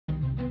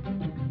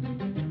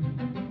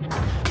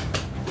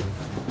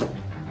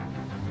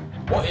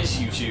What is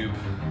YouTube?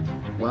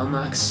 Well,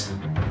 Max,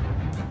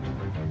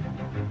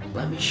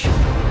 let me show you.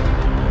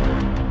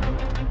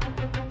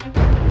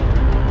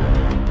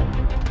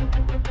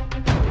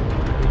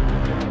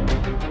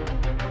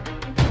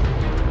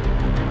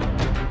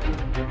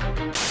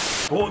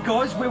 Alright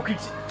guys, welcome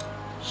to...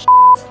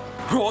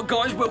 Alright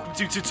guys, welcome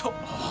to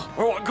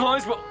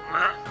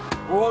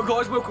Alright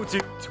guys, welcome to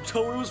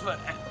tutorials for...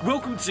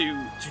 Welcome to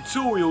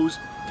tutorials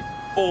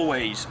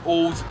always.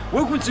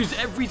 Welcome to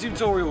every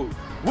tutorial.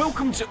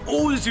 Welcome to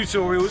all the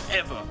tutorials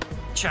ever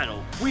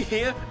channel. We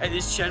here at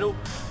this channel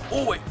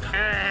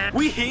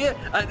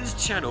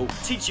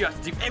teach you how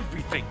to do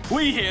everything.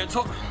 We here in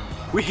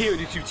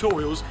the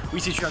tutorials, we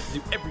teach you how to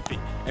do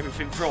everything.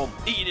 Everything from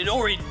eating an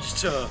orange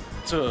to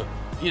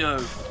you know,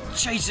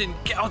 chasing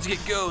how to get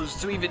girls,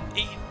 to even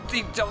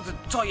how to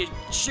tie your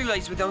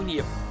shoelace with only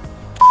your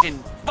f***ing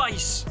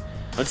face.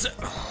 And so,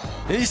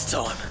 this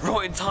time,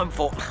 right in time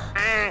for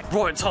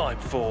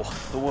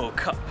the World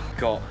Cup.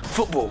 Got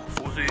football.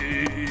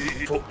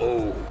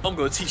 Football. I'm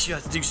gonna teach you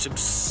how to do some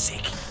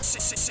sick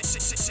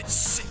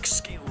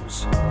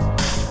skills.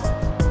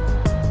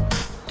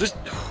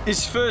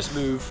 This first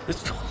move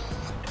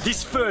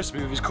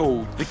is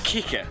called the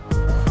kicker.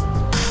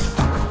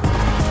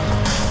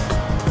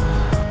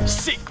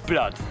 Sick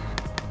blood.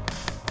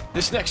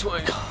 This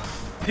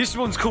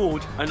one's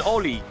called an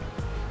ollie.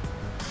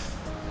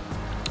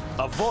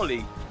 A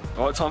volley.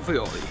 Alright, time for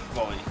the ollie.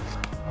 Volley.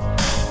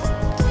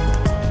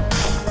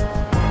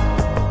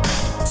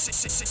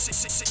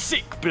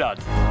 Sick blood.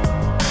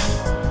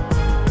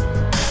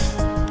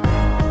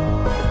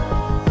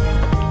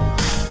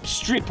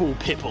 Stripple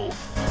pipple.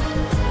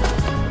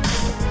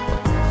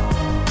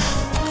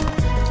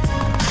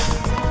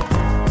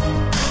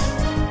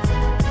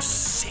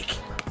 Sick.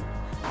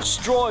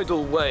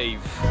 Stridal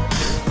wave.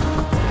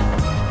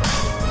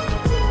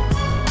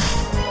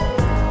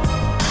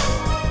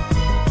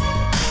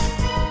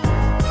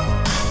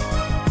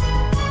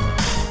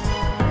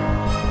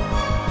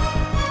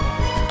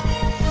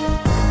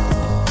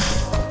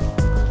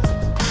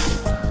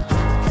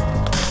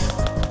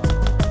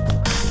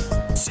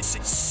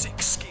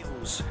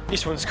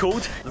 This one's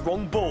called the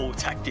wrong ball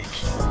tactic.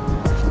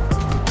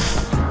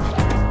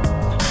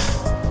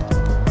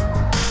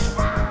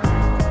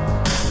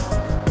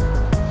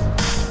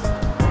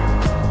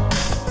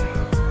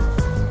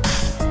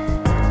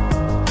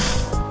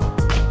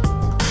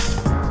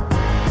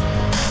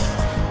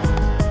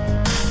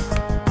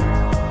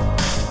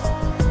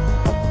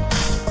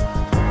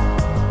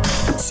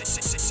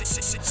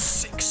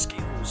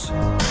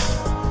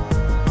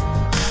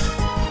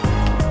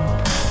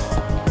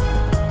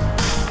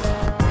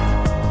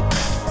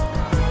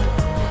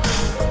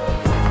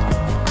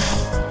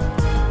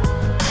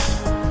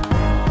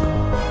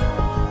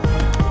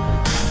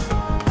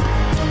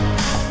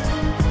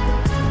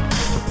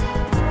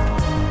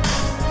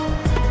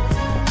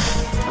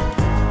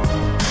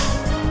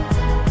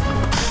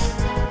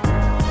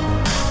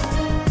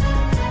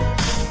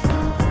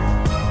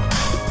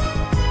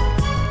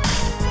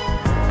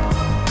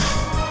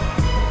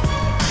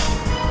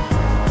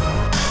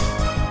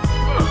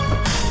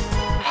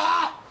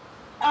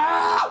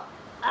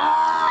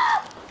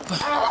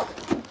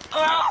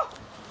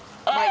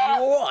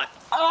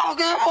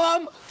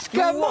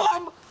 Come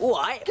on!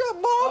 What? Come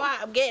on! Alright,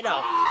 I'm getting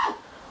off.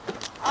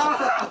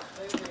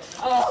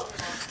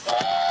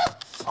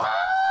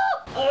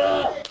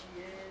 Oi!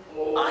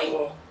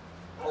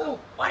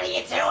 What are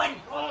you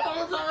doing?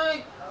 I'm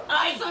sorry!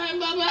 Oi! Sorry,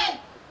 Mama!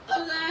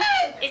 I'm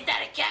sorry! Is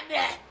that a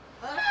camera?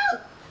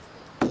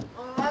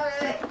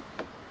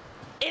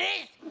 It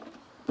is!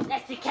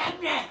 That's the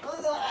camera!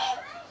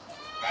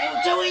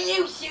 I'm doing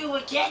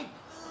YouTube again!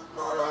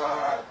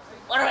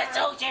 What have I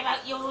told you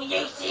about your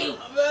YouTube?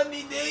 I'm on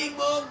me knee,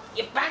 Mum!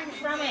 You're banned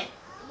from it!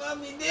 I'm on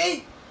me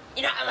knee!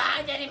 You're not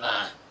allowed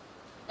anymore!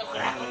 Look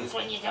what happens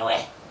when you do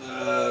it!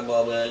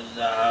 Mama,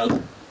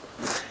 no!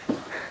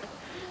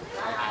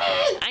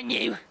 And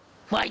you?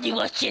 Why are you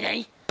watching,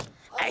 eh?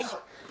 Hey?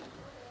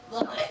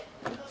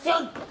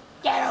 Son,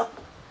 get up!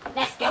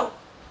 Let's go!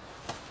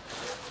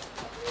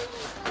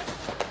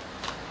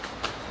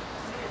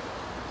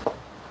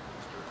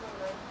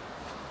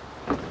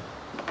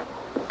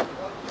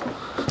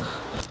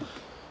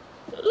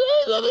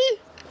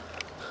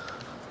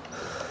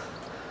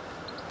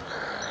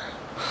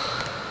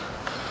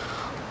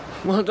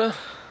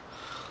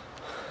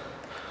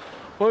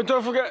 Well,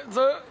 don't forget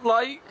to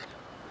like.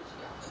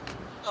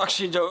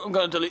 Actually, I'm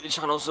going to delete the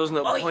channel, so there's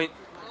no point.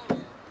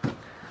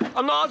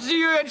 I'm not to do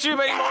YouTube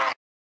anymore.